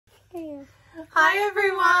Hi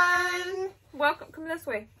everyone! Welcome, come this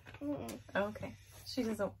way. Okay, she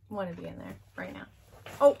doesn't want to be in there right now.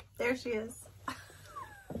 Oh, there she is.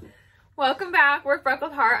 Welcome back. We're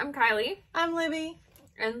Freckled Heart. I'm Kylie. I'm Libby.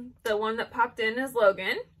 And the one that popped in is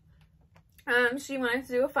Logan. She wanted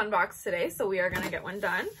to do a fun box today, so we are going to get one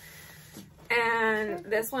done. And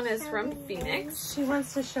this one is from Phoenix. She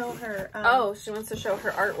wants to show her... she wants to show her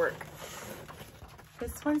artwork.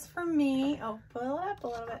 This one's for me. Oh, pull it up a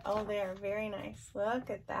little bit. Oh, there. Very nice. Look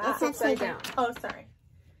at that. It's upside down. Oh, sorry.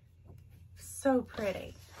 So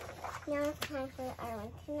pretty. Now it's time for the other one.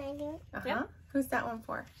 Can I do it? Yeah. Who's that one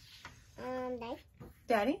for? Daddy.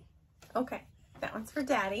 Daddy? Okay. That one's for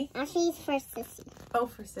Daddy. Actually, it's for Sissy. Oh,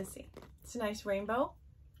 for Sissy. It's a nice rainbow.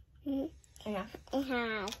 Mm-hmm. Yeah. It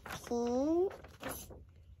has pink,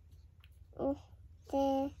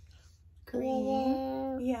 the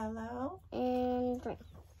Green, yellow, and green.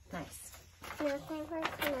 Nice. Now it's time for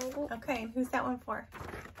Candy. Okay, and who's that one for?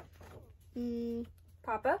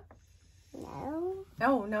 Papa? No.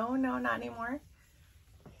 No, no, no, not anymore.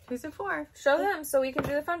 Who's it for? Show them so we can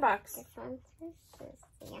do the fun box. This one's for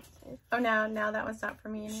Sissy, actually. Oh, now that one's not for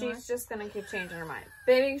me anymore. She's just going to keep changing her mind.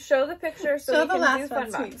 Baby, show the picture so show we the can last do fun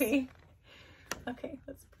one, box. sweetie. Okay,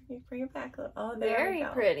 let's bring it back a little. Oh, there Very we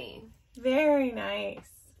go. pretty. Very nice.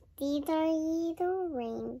 These are little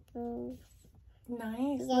rainbows.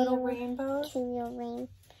 Nice. Yellow, little rainbows. Teal rain,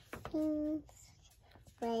 pinks,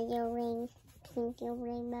 red rain, pink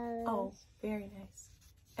rainbows. Oh, very nice.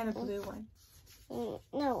 And a blue one.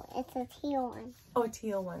 No, it's a teal one. Oh,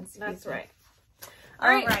 teal ones. That's right. All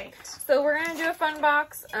right. So we're going to do a fun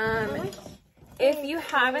box. If you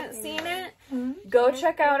haven't seen it, go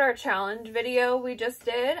check out our challenge video we just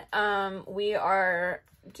did. We are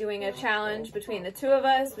doing a challenge between the two of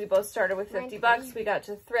us. We both started with 50 bucks. We got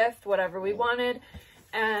to thrift whatever we wanted,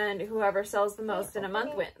 and whoever sells the most in a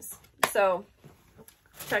month wins. So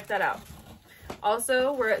check that out.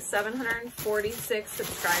 Also, we're at 746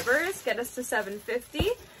 subscribers. Get us to 750.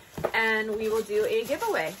 And we will do a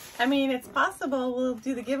giveaway. I mean, it's possible we'll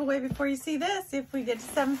do the giveaway before you see this if we get to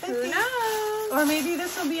 750. Who knows? Or maybe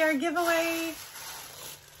this will be our giveaway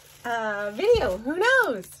video. Who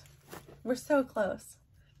knows? We're so close.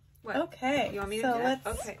 What? Okay. You want me to so do that?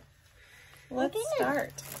 Okay. Let's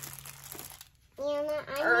start.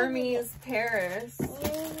 Hermes, Paris.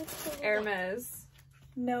 Hermes.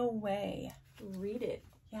 No way. Read it.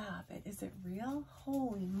 Yeah, but is it real?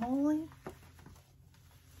 Holy moly.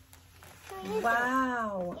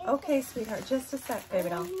 Wow. Okay, sweetheart. Just a sec, baby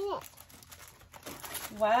doll.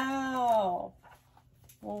 Wow.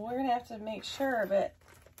 Well, we're going to have to make sure, but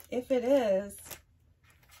if it is...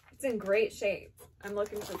 It's in great shape. I'm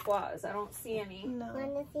looking for flaws. I don't see any. No.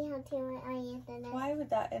 Want to see how teal I use it? Why would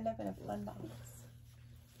that end up in a fun box?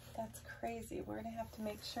 That's crazy. We're going to have to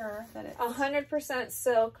make sure that it's... 100%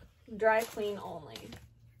 silk, dry clean only.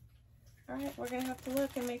 All right, we're going to have to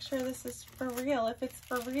look and make sure this is for real. If it's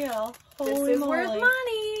for real, holy This is moly. worth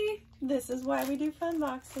money. This is why we do fun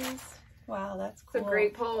boxes. Wow, that's cool. It's a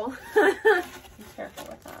great pull. Be careful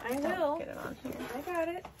with that. I Don't will. get it on here. I got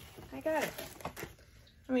it. I got it.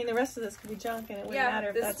 I mean, the rest of this could be junk and it wouldn't Yeah, matter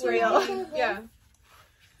if this that's would real. be- Yeah.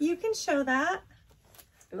 You can show that.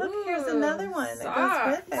 Look, here's another one that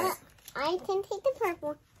goes with it. I can take the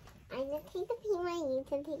purple. I can take the pink one. You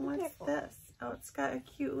can take the What's purple. this? Oh, it's got a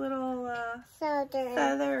cute little So there's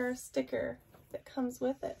feather sticker that comes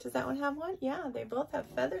with it. Does that one have one? Yeah, they both have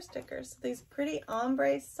feather stickers. These pretty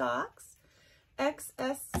ombre socks.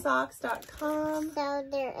 XSsocks.com. so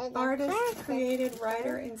there is Artist created,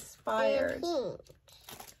 writer inspired.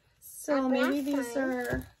 So maybe these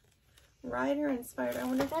are writer inspired. I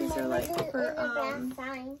wonder if these are like for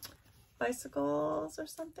bicycles or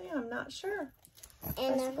something. I'm not sure.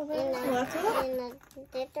 And We'll have to look. the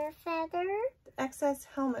glitter feather.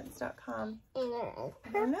 XShelmets.com. And there is I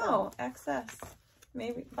purple. don't know. XS.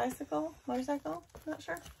 Maybe bicycle, motorcycle. Not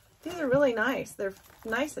sure. These are really nice. They're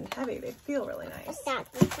nice and heavy. They feel really nice. It's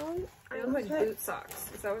got this one. They look like boot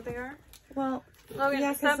socks. Is that what they are? Well, Logan,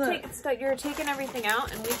 yeah, stop you're taking everything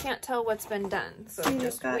out and we can't tell what's been done. So See,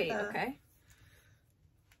 just got wait, okay?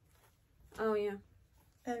 Oh, yeah.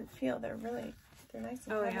 and feel they're nice and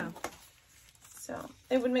Oh, heavy. yeah. So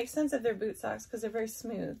it would make sense if they're boot socks because they're very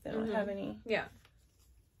smooth. They don't have any. Yeah.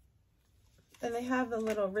 And they have the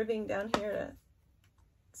little ribbing down here to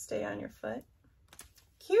stay on your foot.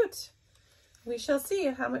 Cute. We shall see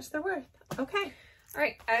how much they're worth. Okay. All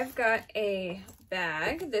right, I've got a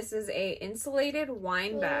bag. This is a insulated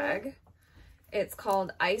wine bag. It's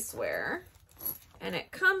called Iceware. And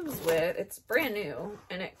it comes with, it's brand new,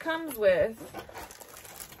 and it comes with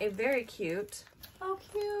a very cute Oh,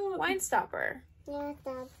 cute. wine stopper. Yeah,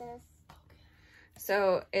 that's this.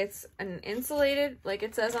 So it's an insulated, like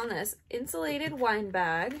it says on this, insulated wine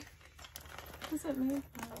bag. What's it made of?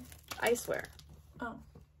 Iceware. Oh.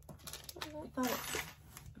 I thought it...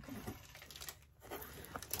 Okay.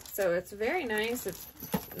 So it's very nice. It's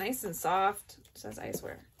nice and soft. It says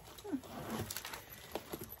iceware.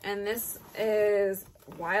 And this is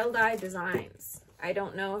Wild Eye Designs. I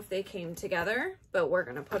don't know if they came together, but we're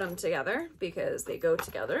going to put them together because they go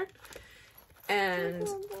together. And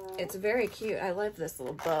it's very cute. I love this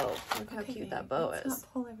little bow. Look how cute that bow is. Let's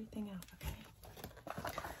not pull everything out, okay?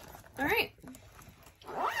 All right.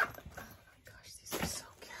 Oh my gosh, these are so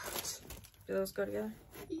cute. Do those go together?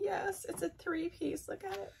 Yes, it's a 3-piece. Look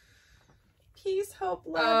at it. Peace, hope,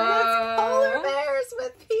 love. And it's polar bears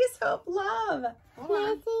with peace, hope, love.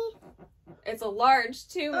 It's a large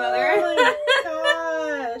too, Mother. Oh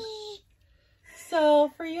my gosh.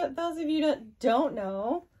 So for you, those of you that don't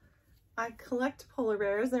know, I collect polar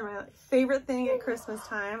bears. They're my favorite thing at Christmas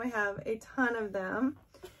time. I have a ton of them.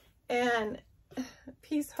 And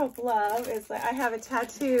peace, hope, love is like, I have a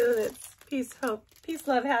tattoo that's peace, hope, peace,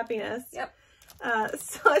 love, happiness. Yep.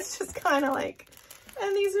 So it's just kind of like,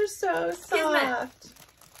 and these are so soft.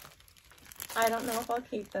 I don't know if I'll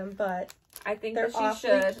keep them, but I think they're that she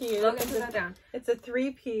should. cute. Logan, put that down. It's a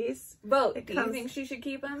 3-piece. Both. It Do comes- you think she should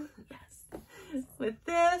keep them? Yes. With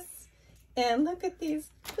this. And look at these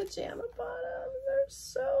pajama bottoms. They're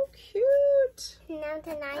so cute. Now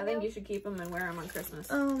tonight. I think you should keep them and wear them on Christmas.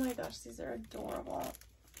 Oh my gosh, these are adorable.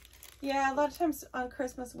 Yeah, a lot of times on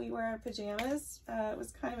Christmas we wear pajamas. It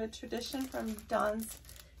was kind of a tradition from Dawn's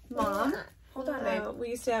mom. Hold on, babe. We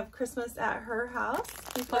used to have Christmas at her house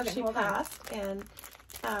before she passed, and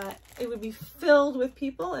it would be filled with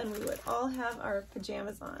people, and we would all have our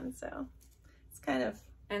pajamas on. So it's kind of.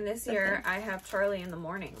 And this year I have Charlie in the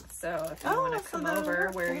morning, so if you want to come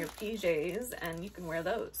over, wear your PJs, and you can wear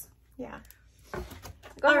those. Yeah. Go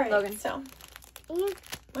All ahead, right, Logan. So,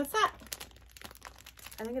 what's that?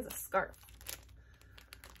 I think it's a scarf.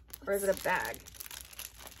 Or is it a bag?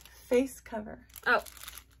 Face cover. Oh.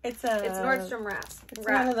 It's Nordstrom Rack. It's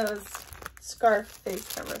one of those scarf face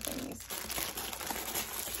cover thingies.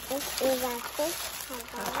 This is a face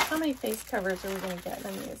cover. How many face covers are we going to get? I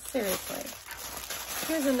mean, seriously.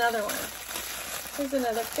 Here's another one. Here's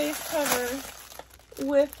another face cover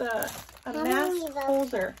with a mask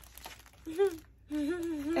holder.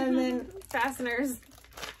 And then fasteners.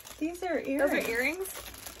 These are earrings. Those are earrings?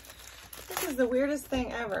 This is the weirdest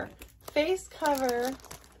thing ever. Face cover,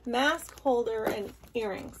 mask holder, and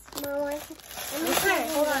earrings. Mama, Okay,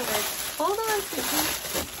 hold on, babe. Hold on,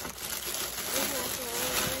 Susie.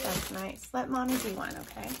 That's nice. Let mommy do one,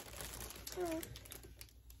 okay?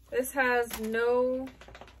 This has no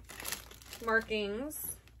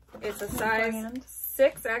markings. It's a size brand.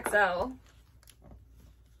 6XL.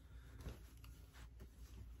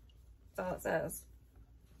 That's all it says.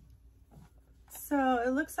 So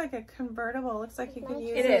it looks like a convertible. It looks like you could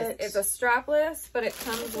use it. It is. It's a strapless, but it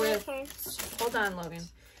comes with, hold on, Logan.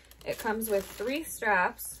 It comes with 3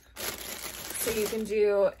 straps. So you can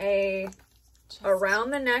do a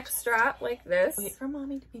around the neck strap like this. Wait for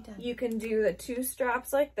mommy to be done. You can do the 2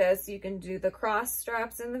 straps like this. You can do the cross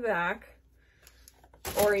straps in the back.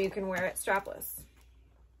 Or you can wear it strapless.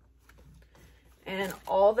 And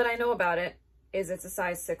all that I know about it is it's a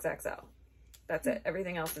size 6XL. That's it.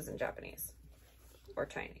 Everything else is in Japanese. Or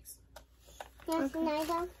Chinese. Yes,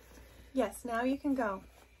 okay. Yes, now you can go.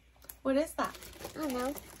 What is that? I don't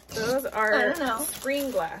know. Those are screen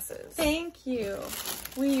glasses. Thank you.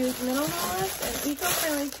 We use minimalist and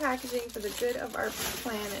eco-friendly packaging for the good of our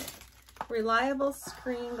planet. Reliable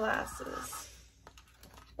screen glasses.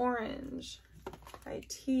 Orange. By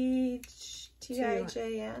T-I-J-N.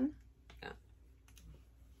 Yeah.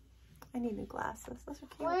 I need new glasses. Those are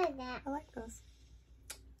cute. What is that? I like those.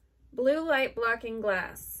 Blue light blocking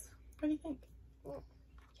glass. What do you think?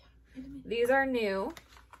 Yeah. These are new.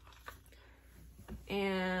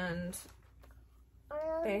 And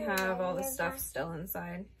they have all the stuff still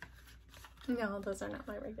inside. No, those are not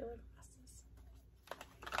my regular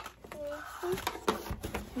glasses.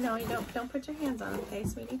 No, you don't. Don't put your hands on them, okay,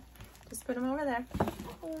 sweetie? Just put them over there.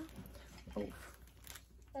 Oof.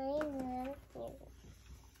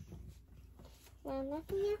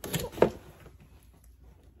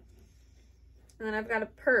 And then I've got a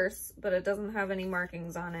purse, but it doesn't have any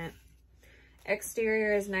markings on it.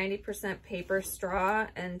 Exterior is 90% paper straw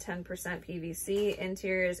and 10% PVC.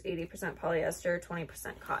 Interior is 80% polyester,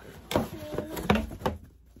 20% cotton.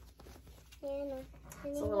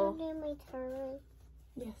 It's a little,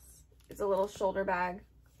 Yes. it's a little shoulder bag,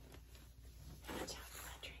 Drink,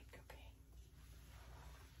 okay.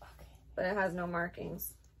 Okay. but it has no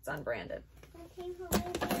markings. It's unbranded.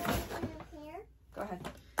 Go ahead.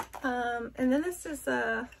 And then this is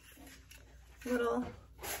a little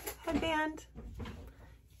headband.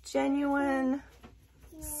 Genuine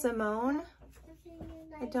Simone.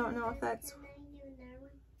 I don't know if that's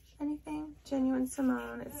anything. Genuine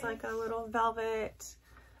Simone. It's like a little velvet,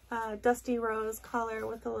 dusty rose color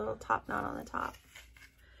with a little top knot on the top.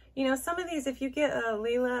 You know, some of these, if you get a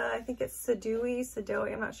Lila, I think it's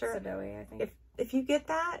Sadoi, I'm not sure. Sadoi, I think. If you get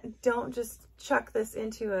that, don't just chuck this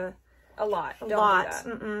into a lot. Don't do that.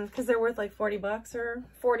 Because they're worth like 40 bucks or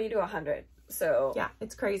 40 to 100. So yeah,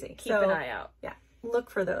 it's crazy. Keep an eye out. Yeah, look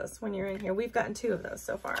for those when you're in here. We've gotten 2 of those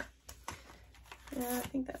so far. Yeah, I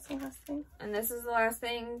think that's the last thing. And this is the last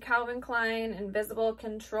thing. Calvin Klein Invisible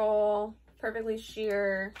Control, perfectly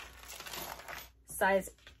sheer, size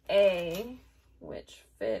A, which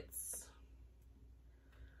fits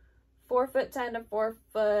 4'10" to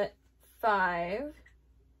 4'5",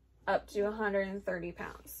 up to 130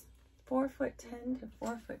 pounds. 4'10" to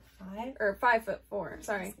 4'5", or 5'4".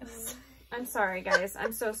 Sorry, I'm sorry, guys.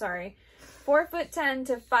 I'm so sorry. 4'10"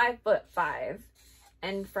 to 5'5",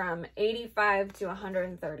 and from 85 to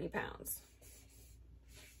 130 pounds.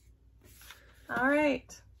 All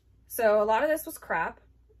right. So a lot of this was crap,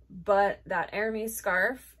 but that Hermes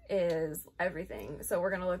scarf is everything. So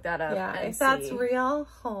we're gonna look that up. Yeah, and if that's real,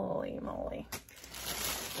 holy moly.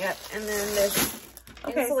 Yep, and then this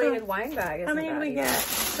insulated wine bag. How many do we get?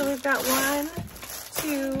 So we've got 1,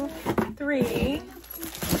 2, 3.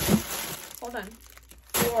 Hold on.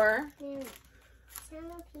 4.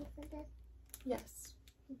 Yes.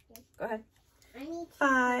 Go ahead.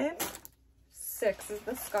 5. 6 is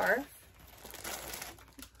the scarf.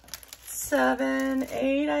 7,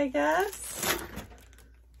 8, I guess.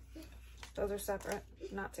 Those are separate,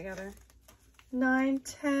 not together. 9,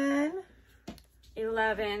 10.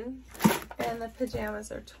 11. And the pajamas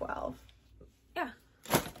are 12. Yeah.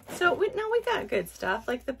 So we got good stuff.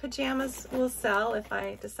 Like the pajamas will sell if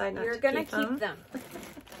I decide not to keep them. You're gonna keep them.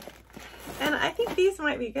 And I think these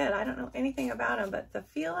might be good. I don't know anything about them, but the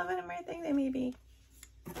feel of it and everything, they may be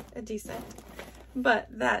decent. But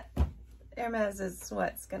that Hermes is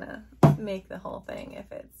what's gonna make the whole thing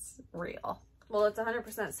if it's real. Well, it's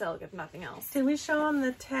 100% silk if nothing else. Did we show them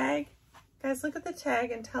the tag? Guys, look at the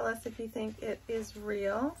tag and tell us if you think it is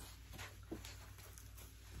real.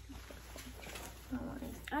 Oh,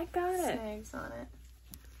 I got it. Snags on it.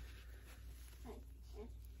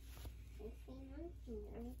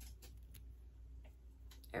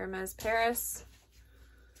 Hermes Paris.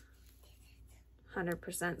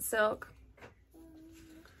 100% silk.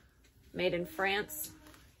 Made in France.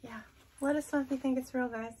 Yeah. Let us know if you think it's real,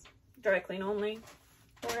 guys. Dry clean only.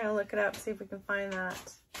 We're going to look it up, see if we can find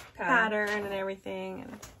that pattern and everything.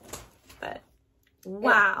 But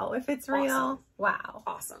wow, if it's real, awesome. Wow.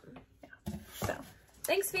 Awesome. Yeah. So,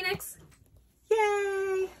 thanks, Phoenix.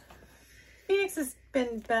 Yay. Phoenix has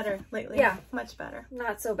been better lately. Yeah. Much better.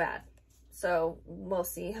 Not so bad. So we'll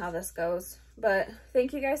see how this goes. But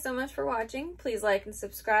thank you guys so much for watching. Please like and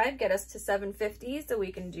subscribe. Get us to 750 so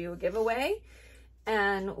we can do a giveaway.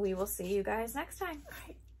 And we will see you guys next time. All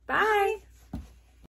right. Bye.